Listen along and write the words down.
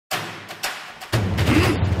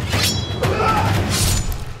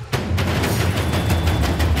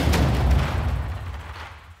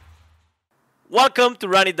Welcome to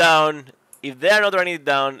Run It Down. If they're not running it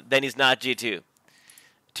down, then it's not G2.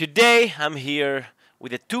 Today, I'm here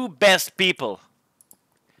with the two best people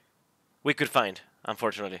we could find,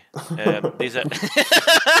 unfortunately. These are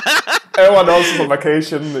Everyone else is on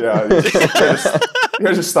vacation. Yeah,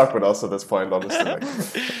 you're just stuck with us at this point,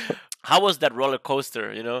 honestly. How was that roller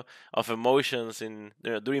coaster, of emotions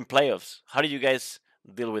during playoffs? How did you guys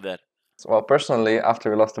deal with that? Well, personally, after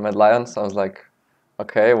we lost to Mad Lions, I was like,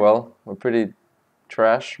 okay, well, we're pretty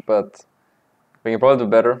trash, but we can probably do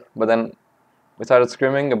better. But then we started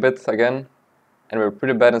scrimming a bit again, and we were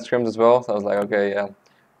pretty bad in scrims as well. So I was like, okay, yeah,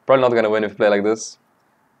 probably not going to win if we play like this.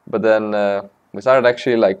 But then we started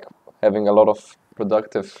actually having a lot of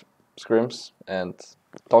productive scrims and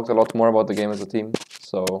talked a lot more about the game as a team.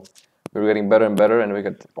 So we were getting better and better, and we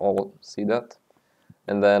could all see that.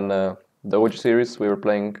 And then the OG series, we were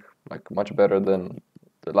playing much better than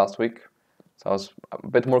the last week. So I was a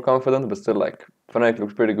bit more confident, but still Fnatic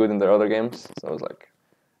looked pretty good in their other games. So I was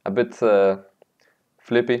a bit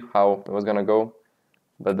flippy how it was gonna go.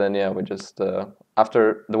 But then yeah, we just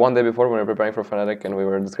after the one day before when we were preparing for Fnatic and we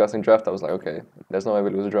were discussing draft, I was like, okay, there's no way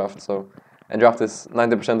we lose a draft. And draft is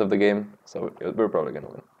 90% of the game, so we're probably gonna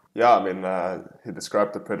win. Yeah, I mean, he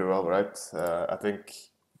described it pretty well, right? I think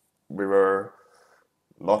we were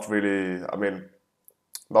not really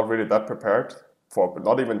that prepared for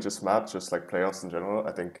not even just match, just playoffs in general.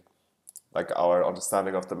 I think our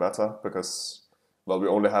understanding of the meta, because we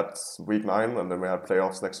only had week 9 and then we had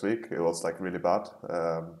playoffs next week. It was really bad.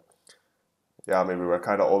 We were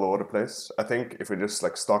kind of all over the place. I think if we just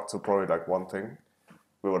stuck to probably one thing,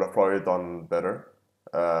 we would have probably done better.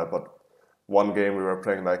 But one game we were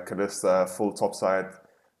playing Kalista full topside.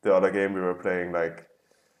 The other game we were playing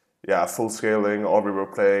full scaling, or we were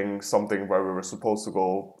playing something where we were supposed to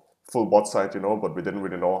go full bot side, but we didn't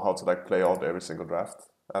really know how to play out every single draft.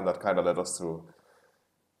 And that kind of led us to,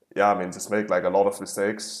 just make a lot of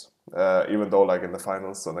mistakes. Even though in the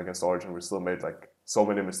finals and against Origin, we still made so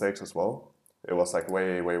many mistakes as well. It was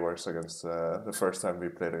way worse against the first time we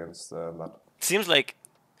played against Matt. It seems like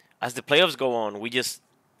as the playoffs go on, we just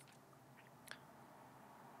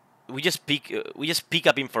pick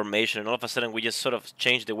up information, and all of a sudden we just sort of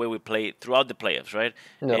change the way we play throughout the playoffs, right?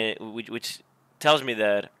 Yeah. Which tells me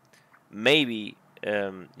that maybe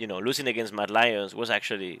losing against Mad Lions was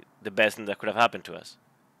actually the best thing that could have happened to us.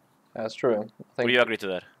 That's true. Would you agree to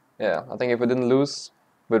that? Yeah, I think if we didn't lose,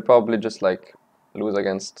 we'd probably just lose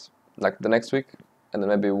against the next week, and then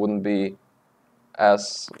maybe it wouldn't be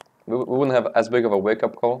we wouldn't have as big of a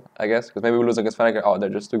wake-up call, I guess, because maybe we lose against Fnatic, oh, they're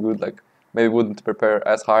just too good, maybe we wouldn't prepare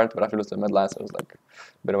as hard, but after losing to Mad Lions, it was a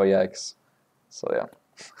bit of a yikes. So yeah.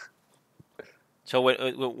 So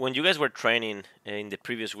when you guys were training in the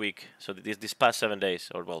previous week, so this past 7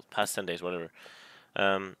 days, or past 10 days, whatever,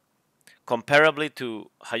 comparably to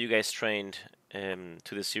how you guys trained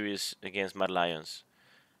to the series against Mad Lions,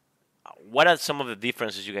 what are some of the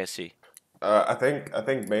differences you guys see? I think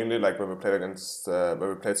mainly when we played against when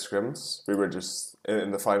we played scrims, we were just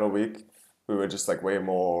in the final week. We were just way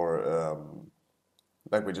more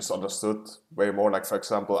we just understood way more. For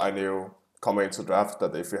example, I knew coming into draft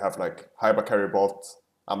that if you have hyper carry bot,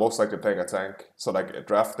 I'm most likely playing a tank. So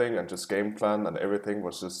drafting and just game plan and everything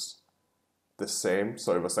was just the same.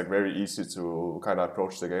 So it was very easy to kind of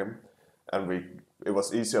approach the game, and it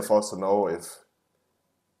was easier for us to know if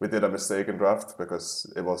we did a mistake in draft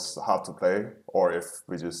because it was hard to play, or if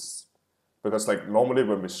we just because normally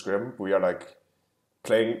when we scrim, we are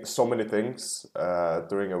playing so many things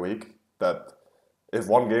during a week that if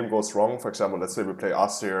one game goes wrong, for example, let's say we play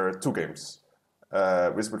Asir 2 games, we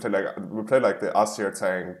play the Asir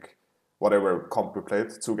tank, whatever comp we played,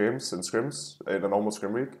 2 games in scrims in a normal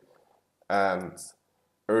scrim week, and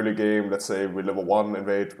early game, let's say we level 1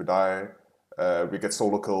 invade, we die, we get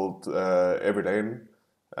solo killed every lane,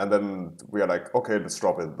 and then we are okay, let's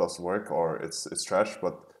drop it. It doesn't work, or it's trash.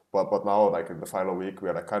 But now in the final week, we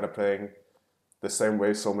are kind of playing the same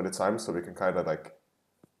way so many times, so we can kind of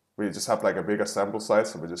we just have a bigger sample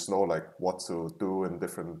size, so we just know what to do in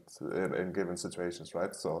given situations,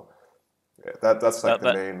 right? So yeah, that's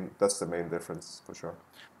the main difference for sure.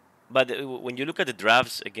 But when you look at the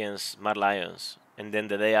drafts against Mad Lions and then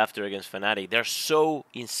the day after against Fnatic, they're so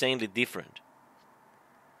insanely different.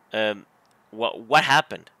 What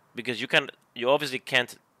happened? Because you obviously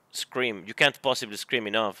can't scream. You can't possibly scream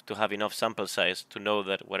enough to have enough sample size to know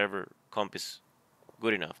that whatever comp is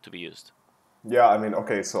good enough to be used. Yeah, I mean,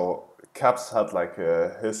 okay, so Caps had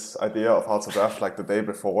his idea of how to draft the day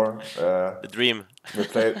before. The dream. We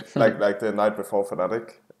played the night before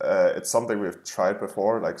Fnatic. It's something we've tried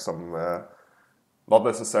before, some not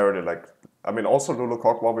necessarily I mean, also Lulu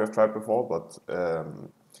Kog'Maw we have tried before, but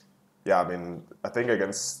yeah, I mean, I think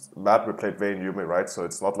against Matt we played Vayne Yuumi, right? So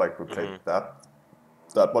it's not like we played that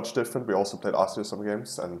much different. We also played Asir some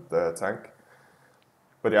games and Tank.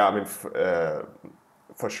 But yeah, I mean,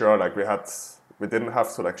 for sure, like we didn't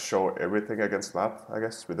have to like show everything against Matt. I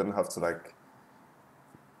guess we didn't have to like.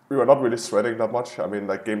 We were not really sweating that much. I mean,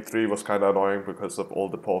 like game 3 was kind of annoying because of all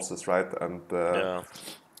the pauses, right? And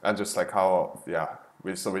just like how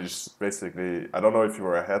we just basically, I don't know if you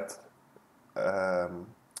were ahead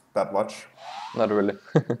that much. Not really.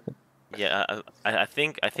 Yeah, I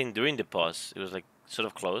think during the pause it was like sort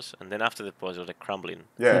of close, and then after the pause it was like crumbling.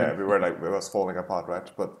 Yeah, we was falling apart,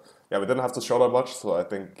 right? But yeah, we didn't have to show that much, so I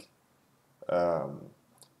think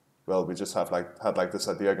well, we just had like this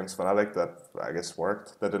idea against Fnatic that I guess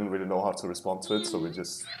worked. They didn't really know how to respond to it, so we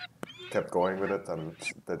just kept going with it, and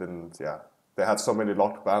they didn't. Yeah, they had so many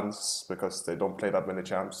locked bans because they don't play that many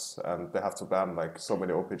champs, and they have to ban like so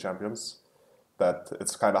many OP champions that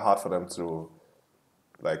it's kind of hard for them to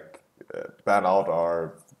like ban out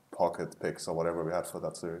our pocket picks or whatever we had for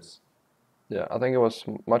that series. Yeah, I think it was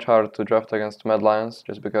much harder to draft against Mad Lions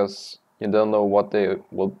just because you don't know what they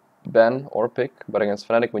will ban or pick. But against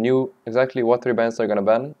Fnatic, we knew exactly what 3 bans they're going to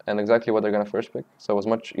ban and exactly what they're going to first pick. So it was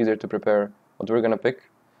much easier to prepare what we were going to pick.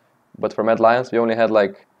 But for Mad Lions, we only had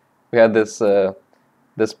we had this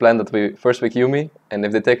this plan that we first pick Yuumi, and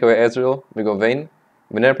if they take away Ezreal, we go Vayne.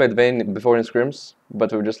 We never played Vayne before in scrims,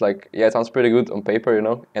 but we were just like, yeah, it sounds pretty good on paper, you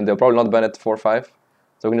know, and they'll probably not ban it 4-5.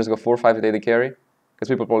 So we can just go 4-5 with AD carry, because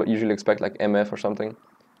people probably usually expect like MF or something.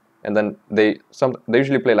 And then they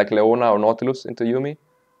usually play like Leona or Nautilus into Yuumi.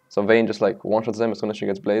 So Vayne just like one-shots them as soon as she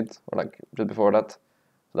gets Blade, or like just before that. So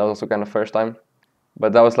that was also kind of first time.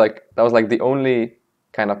 But that was like the only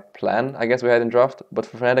kind of plan I guess we had in draft. But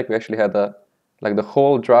for Fnatic we actually had the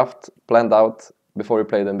whole draft planned out before we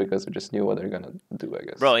played them because we just knew what they're gonna do, I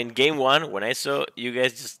guess. Bro, in game 1 when I saw you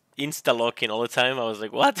guys just insta locking all the time, I was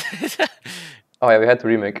like, what? Oh yeah, we had to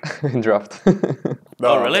remake in draft. No,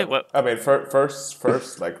 oh really? What? I mean,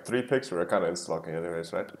 first like 3 picks we were kind of insta-locking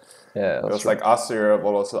anyways, right? Yeah, it was true. Like Asir,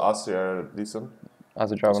 what was it? Asir Leeson?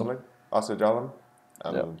 Asir Javan. Asir Javan.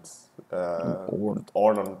 And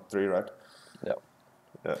Ornn on 3, right? Yeah.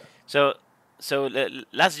 Yeah. So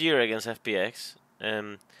last year against FPX,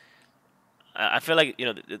 I feel like, you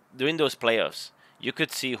know, during those playoffs, you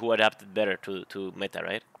could see who adapted better to meta,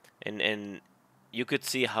 right? And you could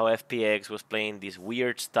see how FPX was playing this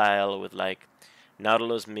weird style with like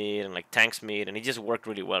Nautilus mid and like tanks mid, and it just worked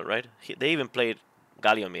really well, right? They even played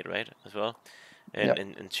Galio mid, right, as well,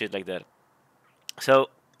 and shit like that. So,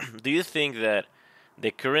 do you think that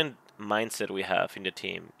the current mindset we have in the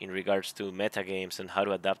team in regards to meta games and how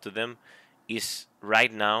to adapt to them is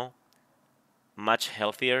right now much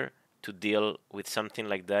healthier to deal with something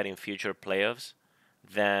like that in future playoffs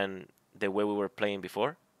than the way we were playing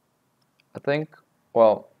before? I think,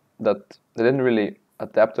 well, that they didn't really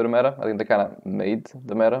adapt to the meta. I think they kind of made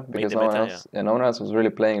the meta because no one else was really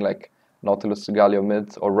playing like Nautilus, Galio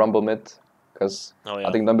mid or Rumble mid, because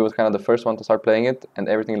I think Numbi was kind of the first one to start playing it, and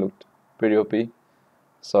everything looked pretty OP.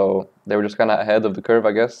 So they were just kind of ahead of the curve,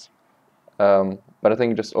 I guess. But I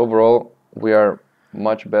think just overall, we are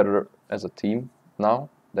much better as a team now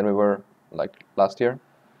than we were like last year.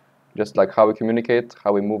 Just like how we communicate,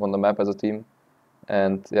 how we move on the map as a team.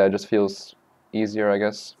 And yeah, it just feels easier, I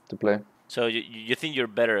guess, to play. So you think you're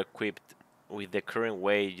better equipped with the current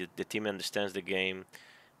way the team understands the game?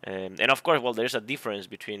 And of course, well, there's a difference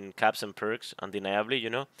between Caps and Perkz, undeniably, you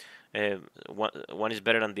know. One is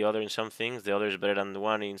better than the other in some things, the other is better than the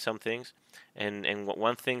one in some things. And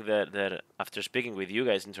one thing that after speaking with you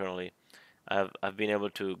guys internally, I've been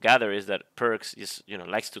able to gather is that Perkz is, you know,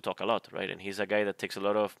 likes to talk a lot, right? And he's a guy that takes a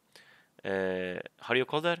lot of how do you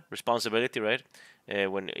call that? Responsibility, right?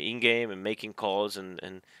 When in game and making calls,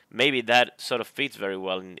 and maybe that sort of fits very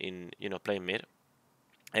well in you know, playing mid.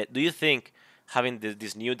 Do you think having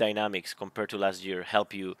these new dynamics compared to last year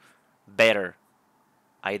help you better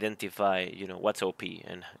identify, you know, what's OP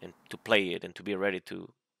and to play it and to be ready to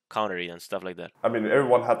counter it and stuff like that? I mean,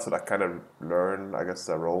 everyone had to like kind of learn, I guess,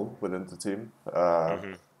 their role within the team. I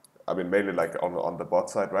mean, mainly like on the bot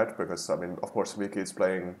side, right? Because I mean, of course, Mikyx is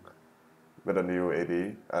playing with a new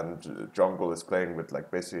AD, and Jungle is playing with like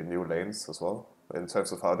basically new lanes as well in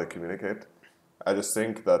terms of how they communicate. I just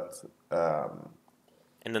think that.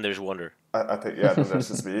 And then there's Wunder. I think then there's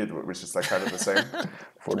Speed, which is like kind of the same.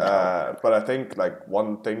 But I think like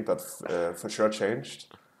one thing that for sure changed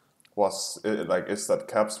was is that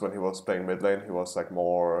Caps, when he was playing mid lane, he was like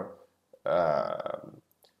more.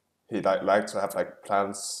 He liked to have like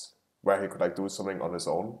plans where he could like do something on his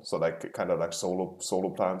own. So like kind of like solo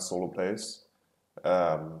plans, solo plays.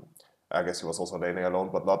 I guess he was also laning alone,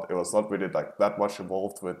 but it was not really like that much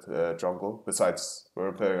involved with jungle. Besides, we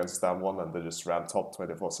were playing against Damwon and they just ran top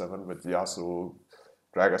 24/7 with Yasuo,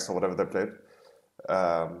 Graggers or whatever they played.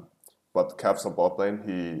 But Caps on bot lane,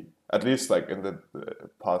 he at least like in the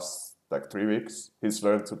past like 3 weeks, he's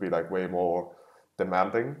learned to be like way more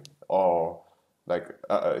demanding, or like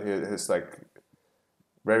he's like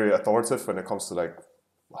very authoritative when it comes to like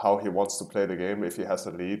how he wants to play the game. If he has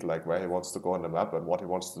a lead, like where he wants to go on the map and what he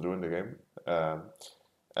wants to do in the game.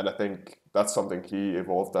 And I think that's something he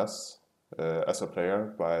evolved as a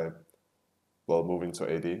player by moving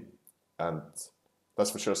to AD, and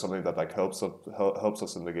that's for sure something that like helps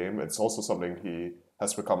us in the game. It's also something he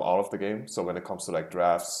has become out of the game. So when it comes to like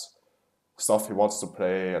drafts, stuff he wants to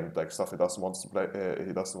play and like stuff he doesn't want to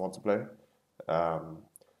play,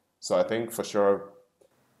 so I think for sure,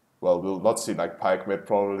 we'll not see like Pyke mid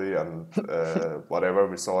probably and whatever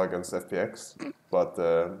we saw against FPX, but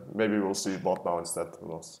maybe we'll see bot now instead. Who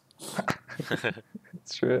knows?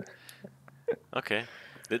 It's true. Okay.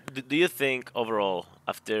 Do you think overall,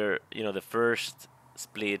 after the first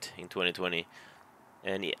split in 2020,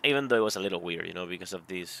 and even though it was a little weird, because of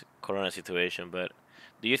this Corona situation, but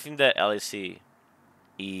do you think that LEC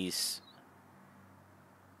is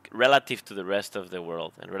relative to the rest of the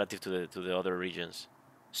world and relative to the other regions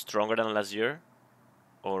stronger than last year,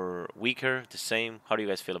 or weaker, the same? How do you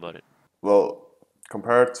guys feel about it? Well,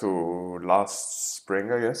 compared to last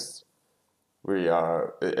spring, I guess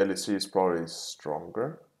LEC is probably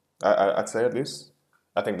stronger. I'd say at least.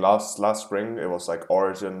 I think last spring it was like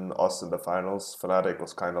Origin, us in the finals. Fnatic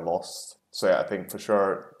was kind of lost. So yeah, I think for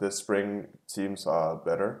sure this spring teams are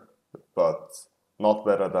better, but not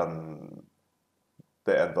better than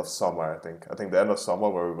the end of summer. I think the end of summer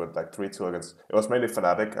where we went like 3-2 against. It was mainly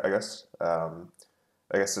Fnatic, I guess.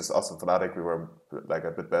 I guess just us and Fnatic, we were like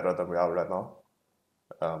a bit better than we are right now.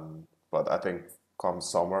 But I think come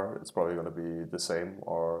summer it's probably going to be the same,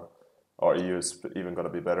 or EU is even going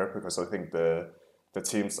to be better, because I think the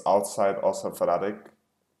teams outside us and Fnatic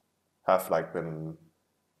have like been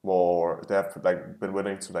more. They have like been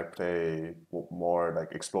willing to like play more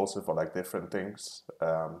like explosive or like different things,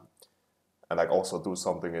 and like also do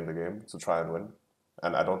something in the game to try and win.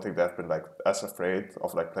 And I don't think they've been like as afraid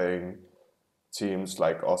of like playing teams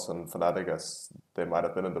like us and Fnatic as they might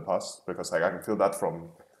have been in the past, because like I can feel that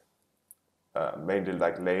from mainly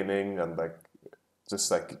like laning and like just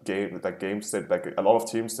like games that like a lot of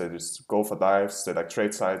teams, they just go for dives, they like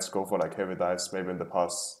trade sides, go for like heavy dives. Maybe in the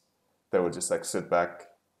past they would just like sit back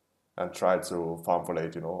and try to farm for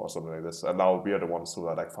late, or something like this. And now we are the ones who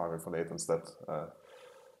are like farming for late instead.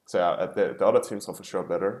 So yeah, the other teams are for sure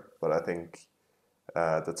better, but I think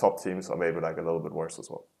the top teams are maybe like a little bit worse as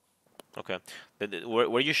well. Okay.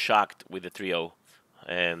 Were you shocked with the 3-0?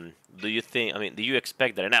 Do you think? I mean, do you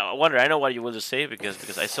expect that? And I wonder. I know what you will just say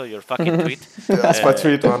because I saw your fucking tweet. Yeah, that's my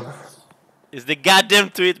tweet, man. It's the goddamn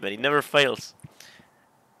tweet, man. It never fails.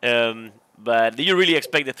 But do you really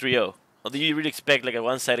expect the 3-0, or do you really expect like a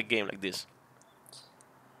one-sided game like this?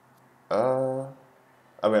 I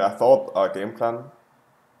mean, I thought our game plan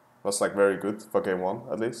was like very good for game one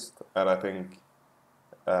at least, and I think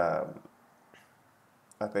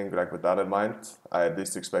like with that in mind, I at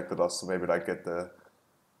least expected us to maybe like get the.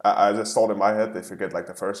 I just thought in my head, if we get like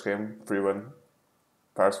the first game free win,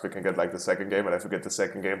 perhaps we can get like the second game, and if we get the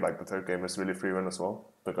second game, like the third game is really free win as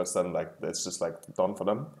well, because then like it's just like done for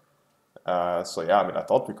them. So yeah, I mean, I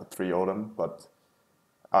thought we could 3-0 them, but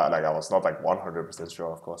like I was not like 100%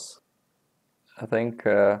 sure, of course. I think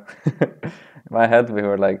in my head we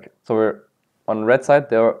were like, so we're on red side.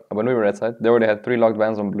 When we were red side, they already had 3 locked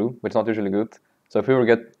bans on blue, which is not usually good. So if we were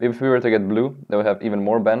to get blue, they would have even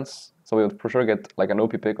more bans. So we would for sure get like an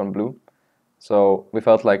OP pick on blue. So we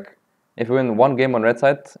felt like if we win one game on red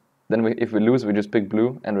side, then if we lose, we just pick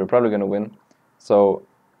blue, and we're probably gonna win. So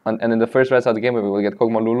and in the first red side game, we will get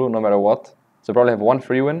Kog'Maw Lulu no matter what. So probably have 1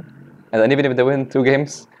 free win, and then even if they win 2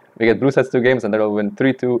 games, we get blue sets 2 games, and they'll win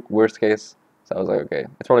 3-2 worst case. So I was like, okay,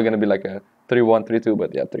 it's probably gonna be like a 3-1, 3-2,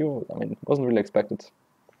 but yeah, 3-1. I mean, wasn't really expected.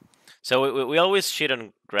 So we always shit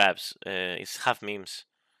on Grabbz. It's half memes,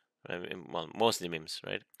 well, mostly memes,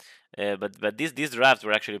 right? But these drafts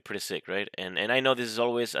were actually pretty sick, right? And I know this is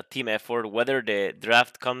always a team effort. Whether the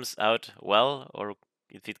draft comes out well or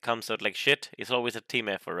if it comes out like shit, it's always a team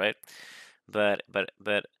effort, right? But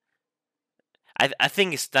I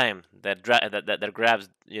think it's time that Grabbz,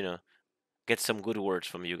 get some good words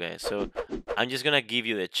from you guys. So I'm just gonna give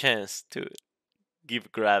you the chance to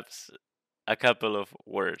give Grabbz a couple of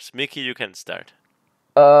words. Mickey, you can start.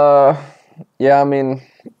 Yeah, I mean,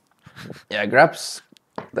 yeah, Grabbz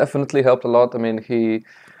definitely helped a lot. I mean, he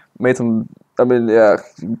made some I mean, yeah,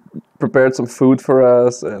 prepared some food for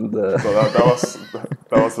us, and So that was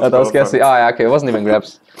his that was guessing. girlfriend. Oh, yeah, okay, it wasn't even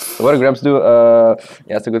Grabbz. So what do Grabbz do?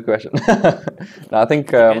 Yeah, it's a good question. No, I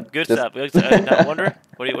think Okay, good just stuff. Wonder,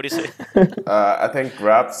 what do you say? I think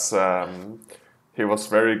Grabbz, he was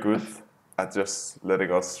very good at just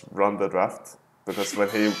letting us run the draft, because I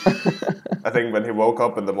think when he woke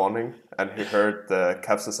up in the morning and he heard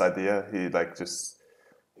Caps' idea, he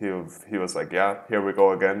was like, yeah, here we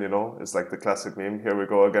go again, you know. It's like the classic meme, here we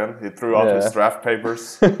go again. He threw out his Yeah. draft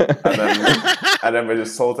papers, and then we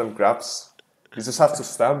just told him, Grabbz, you just have to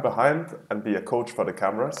stand behind and be a coach for the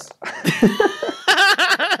cameras.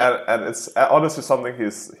 And it's honestly something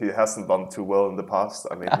he hasn't done too well in the past.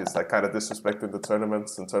 I mean, he's like kind of disrespecting the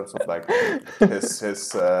tournaments in terms of like his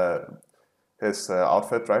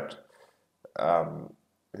outfit, right?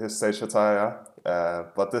 His stage attire.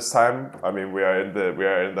 But this time, I mean, we are in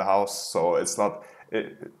the house, so it's not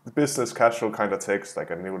business casual. Kind of takes like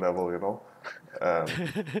a new level, you know.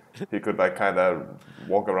 He could like kind of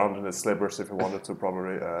walk around in his slippers if he wanted to,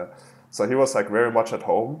 probably. So he was like very much at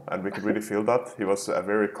home, and we could really feel that. He was a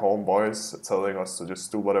very calm voice telling us to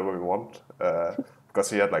just do whatever we want, because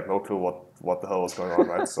he had like no clue what the hell was going on,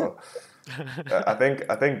 right? So I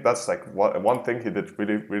think that's like one thing he did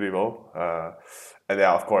really, really well. And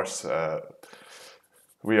yeah, of course,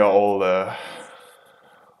 we are all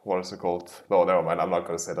what is it called? No, never mind. I'm not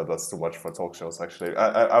going to say that. That's too much for talk shows. Actually,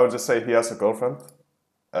 I would just say he has a girlfriend,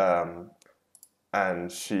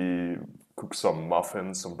 and she cooked some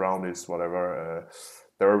muffins, some brownies, whatever.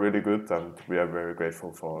 They were really good, and we are very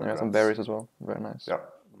grateful for. Yeah, some Grabbz. berries as well. Very nice. Yeah.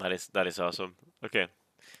 That is awesome. Okay,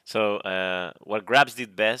 so what Grabbz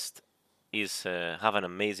did best is have an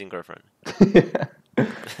amazing girlfriend. Good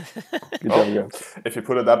Well, job, Grabbz. if you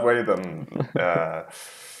put it that way, then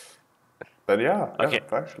yeah, Okay.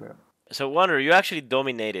 actually. So Wonder, you actually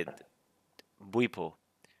dominated Bwipo.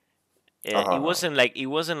 Uh-huh. It wasn't like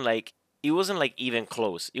even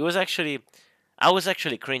close. It was actually, I was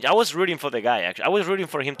actually cringe. I was rooting for the guy. Actually, I was rooting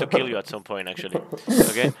for him to kill you at some point. Actually,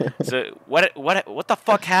 okay. So what the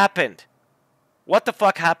fuck happened? What the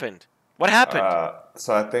fuck happened? What happened?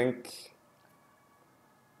 So I think,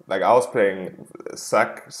 like, I was playing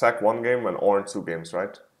Sack one game and Orange 2 games,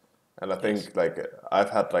 right? And I think like I've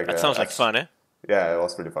had like That sounds like fun, eh? Yeah, it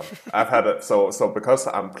was really fun. I've had it so because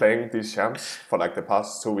I'm playing these champs for like the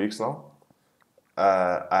past 2 weeks now.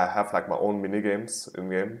 I have like my own mini games in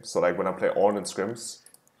game. So like when I play Ornn and scrims,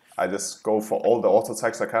 I just go for all the auto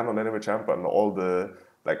attacks I can on enemy champ and all the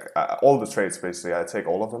trades basically. I take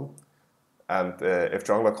all of them, and if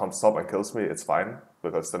jungler comes top and kills me, it's fine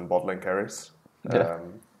because then bot lane carries. Yeah.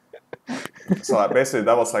 So basically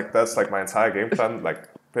that's like my entire game plan. Like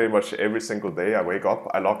pretty much every single day I wake up,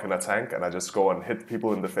 I lock in a tank and I just go and hit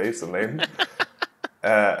people in the face and lane.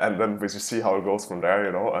 And then we just see how it goes from there,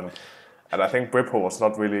 you know. And I think Bwipo was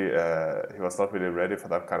not really ready for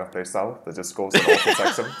that kind of playstyle. That just goes and auto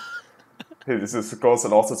attacks him. He just goes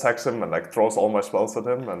and auto attacks him and like throws all my spells at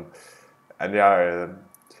him and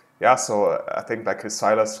yeah. So I think like his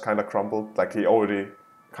Silas kind of crumbled. Like he already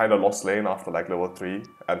kind of lost lane after like level 3,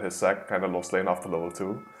 and his Zac kind of lost lane after level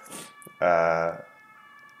 2.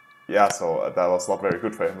 Yeah, so that was not very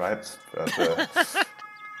good for him, right?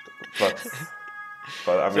 But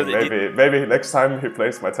I mean, So maybe next time he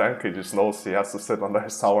plays my tank, he just knows he has to sit under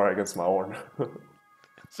his tower against my Ornn.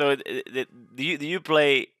 So do you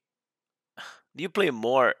play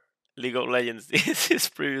more League of Legends these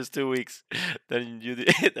previous 2 weeks than you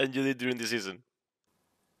did during the season?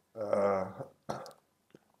 I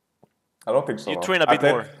don't think so. You no. train a bit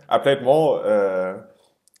more. I played more.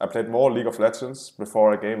 I played more League of Legends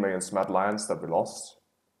before a game against Mad Lions that we lost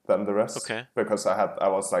than the rest. Okay. Because I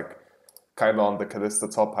was like kind of on the Kalista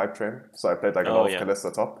top hype train, so I played like a lot of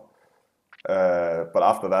Kalista top. But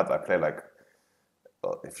after that, I play like,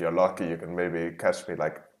 if you're lucky, you can maybe catch me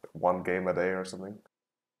like 1 game a day or something.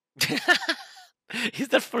 Is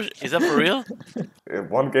that for real?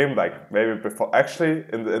 1 game like maybe before. Actually,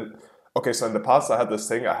 okay, so in the past I had this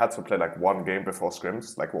thing. I had to play like 1 game before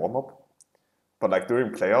scrims, like warm up. But like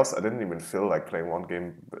during playoffs, I didn't even feel like playing 1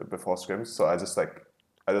 game before scrims. So I just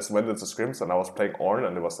went into scrims and I was playing Ornn,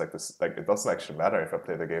 and it was like this. Like it doesn't actually matter if I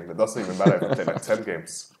play the game. It doesn't even matter if I play like 10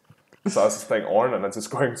 games. So I was just playing Ornn and then just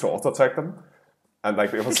going to auto attack them, and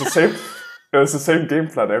like it was the same. It was the same game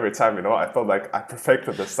plan every time, you know. I felt like I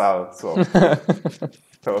perfected the style, so it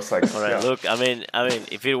was like. All right, yeah. look, I mean,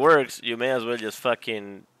 if it works, you may as well just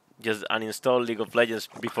uninstall League of Legends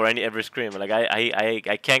before every scrim. Like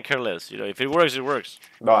I can't care less. You know, if it works, it works.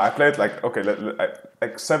 No, I played like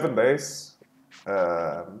like 7 days.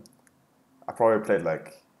 I probably played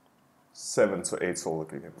like 7 to 8 solo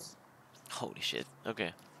queue games. Holy shit.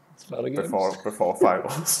 Okay. It's a lot of games. Before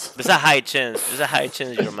finals. There's a high chance. There's a high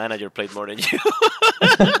chance your manager played more than you.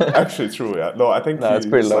 Actually, true. Yeah. No, I think No, it's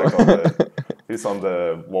pretty low. Like he's on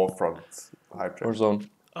the Warfront hype train. Warzone.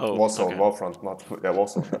 Oh, Warzone, okay. Warfront, not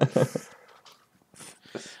Warzone.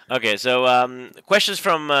 Okay, so questions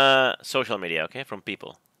from social media, okay, from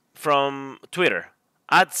people. From Twitter,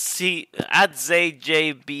 @ZJBC.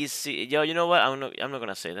 Yo, you know what? I'm not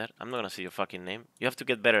gonna say that. I'm not gonna say your fucking name. You have to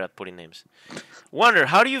get better at putting names. Wunder,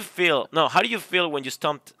 how do you feel? No, how do you feel when you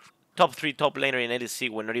stomped top 3 top laner in LEC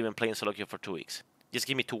when not even playing solo queue for 2 weeks? Just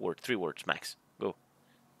give me 2 words, 3 words max. Go.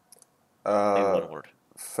 Maybe 1 word.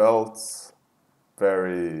 Felt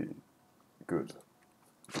very good.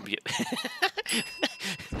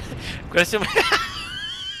 Question.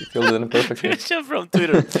 You filled it in perfectly. Question from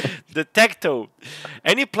Twitter. The Tecto.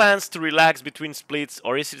 Any plans to relax between splits,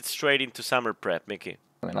 or is it straight into summer prep, Mickey?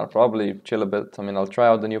 I mean, I'll probably chill a bit. I mean, I'll try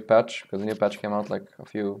out the new patch, because the new patch came out like a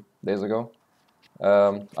few days ago.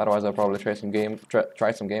 Otherwise, I'll probably try some games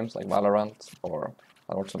like Valorant, or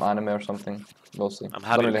I'll watch some anime or something. We'll see. I'm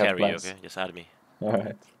happy Don't to really have carry you, plans. okay? Just add me.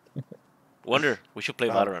 Alright. Wunder, we should play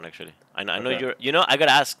Valorant actually. I know Okay. you're. You know, I got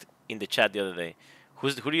asked in the chat the other day,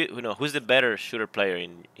 who's the better shooter player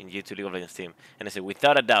in G2 League of Legends team? And I said,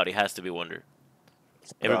 without a doubt, it has to be Wunder.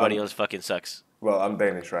 Everybody else fucking sucks. Well, I'm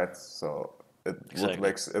Danish, right? So Exactly.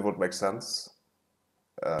 it would make sense.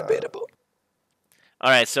 Debatable. All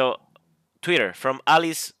right, so Twitter from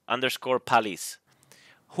Alice_Palis.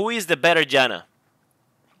 Who is the better Janna?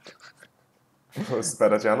 Who's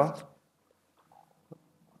better, Janna?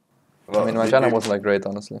 Well, I mean, my Janna wasn't like great,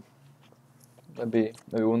 honestly. Maybe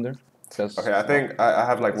Wunder. Okay, I think I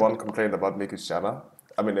have like one complaint about Mikyx Janna.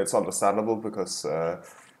 I mean, it's understandable because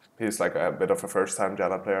he's like a bit of a first-time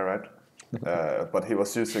Janna player, right? But he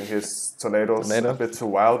was using his tornadoes a bit too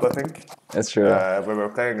wild, I think. That's true. When we were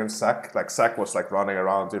playing against Zac, like Zac was like running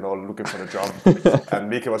around, looking for the jump,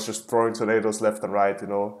 and Miky was just throwing tornadoes left and right,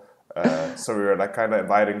 So we were like kind of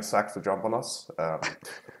inviting Zac to jump on us.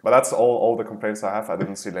 But that's all the complaints I have. I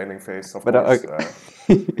didn't see laning phase, of course.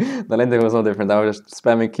 The laning was no different. I was just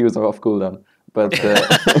spamming Qs off cooldown. But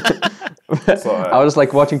So, I was just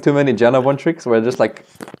like watching too many Janna one tricks where I just like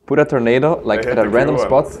put a tornado like at a random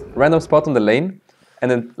spot on the lane, and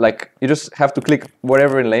then like you just have to click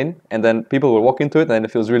wherever in lane, and then people will walk into it, and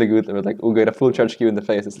it feels really good. It was like, oh, get a full charge Q in the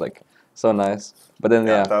face. It's like so nice. But then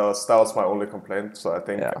that was my only complaint. So I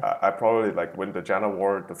think Yeah. I probably like win the Janna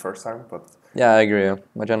war the first time, but yeah, I agree. Yeah.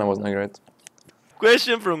 My Janna wasn't that great.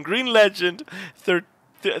 Question from Green Legend,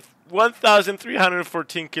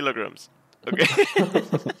 1,314 kilograms. Okay.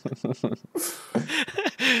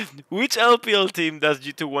 Which LPL team does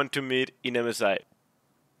G2 want to meet in MSI?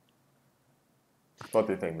 what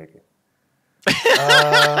do you think, Mickey?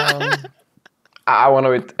 I want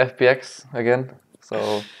to meet FPX again,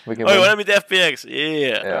 so we can. Oh, you win. want to meet FPX?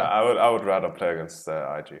 Yeah. Yeah. I would rather play against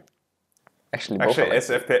IG. Actually, both are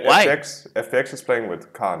Actually, like- Why? FPX is playing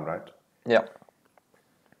with Khan, right? Yeah.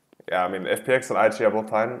 Yeah, I mean, FPX and IG are both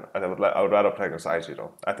fine. I would rather play against IG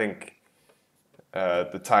though. I think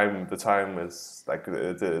the time is like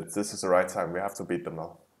this is the right time. We have to beat them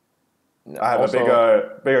now. I have Also-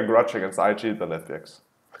 a bigger grudge against IG than FPX.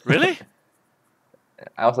 Really?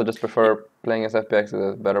 I also just prefer playing as FPX with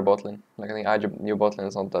a better bot lane. Like I think IG new bot lane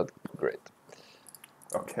is not that great.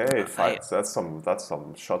 Okay, fights. That's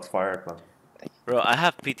some shots fired, man. Bro, I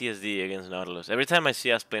have PTSD against Nautilus. Every time I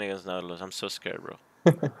see us playing against Nautilus, I'm so scared, bro.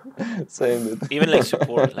 Same. Dude. Even like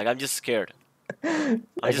support, like I'm just scared.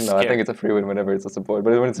 Actually, no, I think it's a free win whenever it's a support,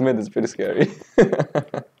 but when it's mid, it's pretty scary.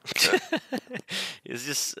 It's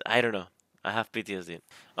just, I don't know. I have PTSD.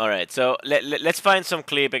 Alright, so let's find some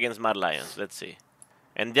clip against Mad Lions. Let's see.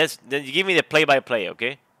 And then you give me the play-by-play,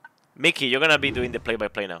 okay? Mickey, you're gonna be doing the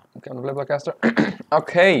play-by-play now. Okay, I'm the play broadcaster.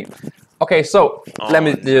 Okay, so let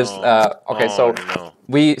me just. no.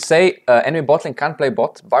 We say enemy bot lane can't play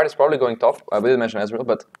bot. Bard is probably going top. We didn't mention Ezreal,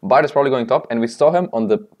 but Bard is probably going top, and we saw him on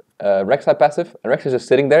the Rek'Sai passive, and Rex is just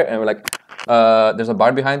sitting there, and we're like, there's a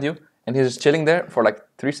Bard behind you, and he's just chilling there for like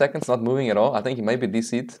 3 seconds, not moving at all. I think he might be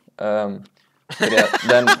DC'd. But yeah,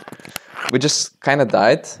 then we just kind of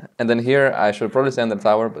died, and then here I should probably stay on the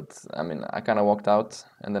tower, but I mean I kind of walked out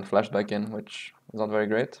and then flashed back in, which is not very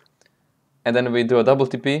great. And then we do a double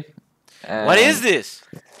TP. And What is this?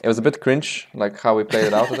 It was a bit cringe, like how we played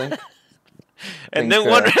it out, I think. And then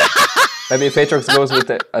what? Maybe if Aatrox goes with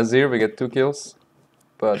the Azir, we get 2 kills.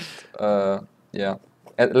 But yeah,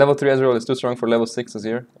 at level 3 Ezreal is too strong for level 6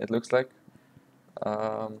 Azir, it looks like.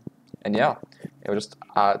 And yeah, it was just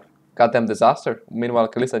a goddamn disaster. Meanwhile,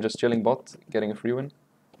 Kalista just chilling bot, getting a free win.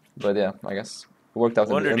 But yeah, I guess it worked out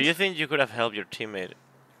in Wonder, the do end. you think you could have helped your teammate?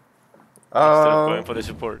 instead of going for the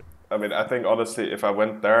support? I mean, I think honestly, if I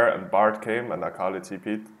went there and Bard came and Akali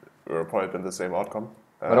TP'd, it would have probably been the same outcome.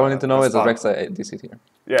 What I need to know is that Rek'Sai Rek'Sai DC here.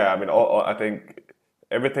 Yeah, I mean, I think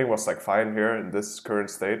everything was like fine here in this current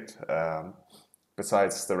state.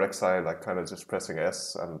 Besides the Rek'Sai like kind of just pressing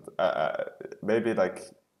S and maybe like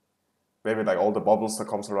all the bubbles that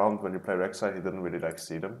comes around when you play Rek'Sai, he didn't really like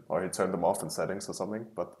see them, or he turned them off in settings or something.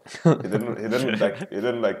 But he didn't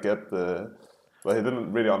get the. Well, he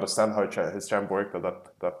didn't really understand how his champ worked at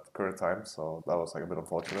that current time, so that was like a bit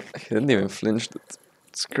unfortunate. He didn't even flinch.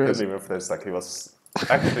 It's He crazy. didn't even flinch, like he was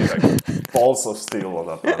actually like balls of steel on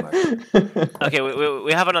that one. Like. Okay,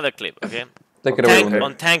 we have another clip. Okay. Take it away.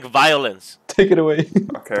 On tank violence. Take it away.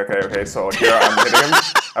 Okay. So here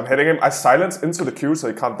I'm hitting him. I silence into the Q so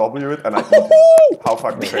he can't W it, and I hit him. How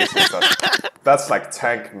fucking crazy is that? That's like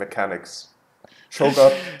tank mechanics.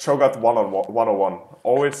 Cho'Gath 1-on-1.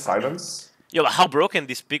 Always silence. Yo, but how broken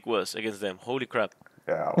this pick was against them. Holy crap.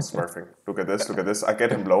 Yeah, I was smurfing. Look at this. I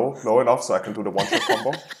get him low enough so I can do the one-shot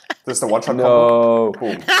combo. This is the one-shot No.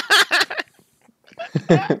 combo. Boom.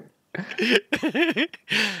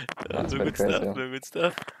 That's pretty good crazy, stuff. yeah. Good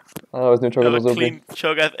stuff. Oh, his new You have Cho'Gath a was OP. clean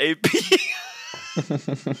Cho'Gath AP.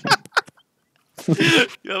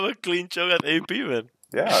 You have a clean Cho'Gath AP, man.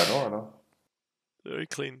 Yeah, I know. Very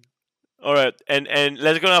clean. Alright, and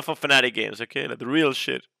let's go now for Fnatic games, okay? Like the real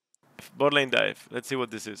shit. Bot lane dive. Let's see what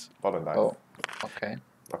this is. Bottom line. Oh, okay.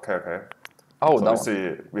 Okay. Oh, So no. we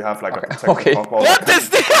see we have like a protected Okay. top wall. What is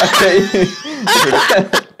this? Okay.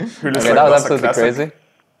 Who looks Okay, like that was that's a absolutely classic. crazy.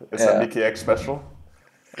 It's Yeah. a Mikyx special.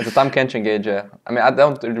 It's a Tam Kench engage, yeah. I mean, I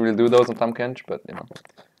don't really do those on Tam Kench, but you know.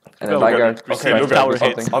 And then Go, Veigar. Okay, Receive look tower at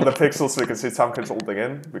hits. on the pixels we can see Tamkin's ulting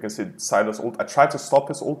in. We can see Silas ult. I tried to stop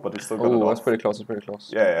his ult, but he still got it Oh, off. that's pretty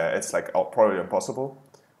close. Yeah, it's like probably impossible.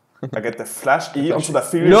 I get the flash E onto the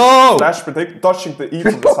field. No! Flash predict, dodging the E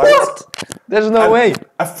from the sides. There's no And way.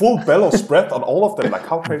 A full bellow spread on all of them. Like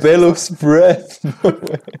how crazy. Bellow spread. No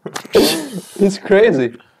way. It's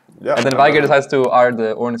crazy. Yeah. And then Veigar decides to R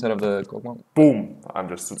the Ornn instead of the Kog'Maw. Boom! I'm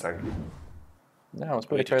just too tanky. Yeah, it was Way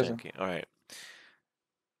pretty too crazy. tanky. Alright.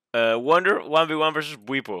 Wunder 1v1 versus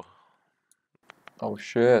Bwipo. Oh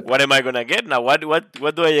shit. What am I gonna get now? What do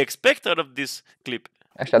I expect out of this clip?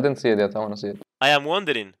 Actually, I didn't see it yet. I want to see it. I am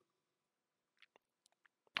wondering.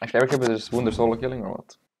 Actually, every clip is just Wunder solo killing or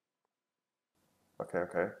what?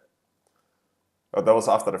 Okay. Oh, that was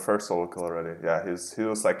after the first solo kill already. Yeah, he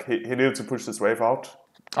was like he needed to push this wave out.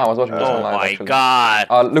 Oh, I was watching this Oh online my actually.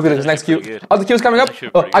 god. Look at his next Q. pretty good. Oh, the Q's coming up.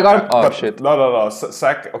 Actually Oh, pretty I got him. Oh But shit. No.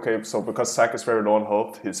 Zac. Okay, so because Zac is very low on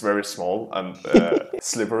health, he's very small and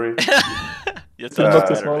slippery. Yes, Not too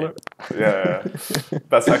better, smaller. Yeah.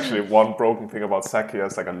 That's actually one broken thing about Zac. He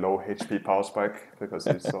has like a low HP power spike because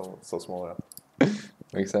he's so small. Yeah.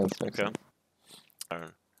 Makes sense. Okay.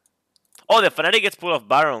 Baron. Oh, the Fnatic gets pulled off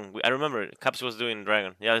Baron. I remember Caps was doing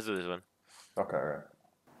Dragon. Yeah, let's do this one. Okay.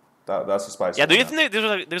 That's a spicy. Yeah, do you one, think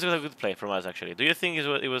this was a good play from us actually? Do you think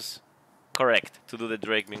it was correct to do the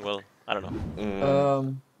Drake being well? I don't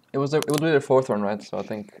know. It was really the fourth one, right? So I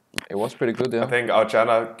think it was pretty good. Yeah. I think our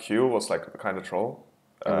Janna Q was like kind of troll.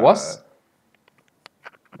 It was.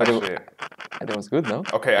 But Actually, it was good, no?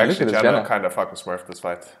 okay, And look actually, at this Janna kind of fucking smurfed this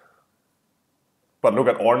fight. But look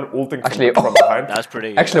at Ornn ulting Actually, from behind. That's pretty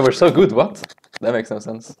good. Actually, we're so good. What? That makes no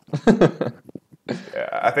sense. Yeah,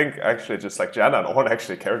 I think actually just like Janna and Ornn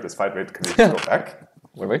actually carried this fight. Wait, can you just go back?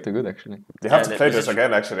 We're way too good, actually. You have Yeah, to play this this is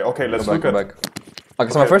again, actually. Okay, let's Go look back, at... go back.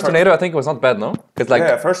 Okay, so my first tornado, I think it was not bad, no? Because like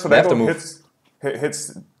yeah, first they have to tornado move.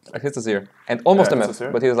 hits... Like hits us here, and almost Yeah, a hits mess, us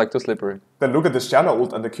here. but he was like too slippery. Then look at this Janna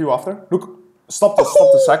ult and the Q after. Look, stop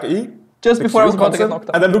the Zac E. Just The before I Q was about to comes get in, knocked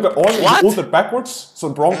out. And then look at Ornn, What? he ulted backwards,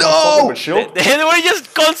 so Braum can stop him with shield. They were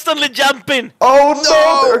just constantly jumping. Oh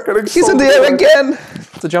no! They're getting He's so in the air good. again!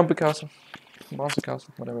 It's a jumpy castle. Bouncy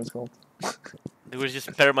castle, whatever it's called. They were just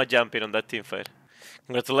perma jumping on that team fight.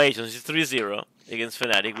 Congratulations, it's 3-0 against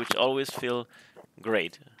Fnatic, which always feel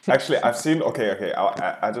great. Actually, I've seen... Okay.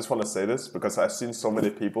 I just want to say this because I've seen so many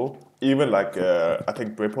people, even like, I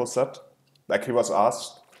think Bwipo said, like he was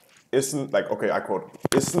asked, isn't, like, okay, I quote,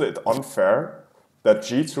 isn't it unfair that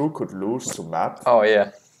G2 could lose to Map Oh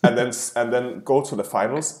yeah. and then go to the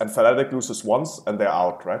finals and Fnatic loses once and they're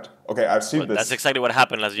out, right? Okay, I've seen But this. that's exactly what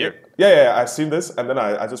happened last year. Yeah, I've seen this, and then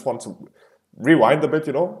I just want to rewind a bit,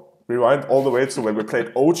 rewind all the way to when we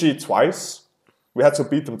played OG twice. We had to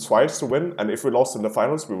beat them twice to win, and if we lost in the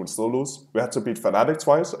finals, we would still lose. We had to beat Fnatic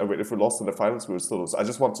twice, and if we lost in the finals, we would still lose. I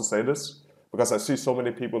just want to say this because I see so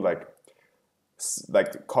many people like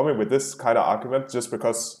coming with this kind of argument just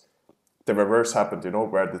because the reverse happened,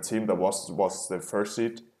 where the team that was the first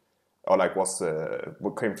seed or like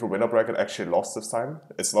what came through winner bracket actually lost this time.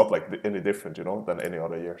 It's not like any different, you know, than any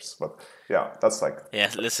other years. But yeah, that's like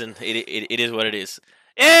Yeah, listen, it is what it is.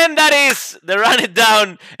 And that is the Run It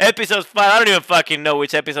Down episode 5. I don't even fucking know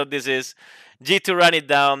which episode this is. G2 Run It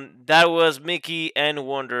Down. That was Mikyx and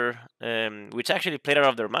Wunder, which actually played out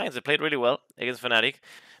of their minds. They played really well against Fnatic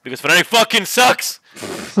because Fnatic fucking sucks.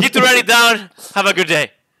 G2 Run It Down. Have a good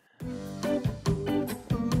day.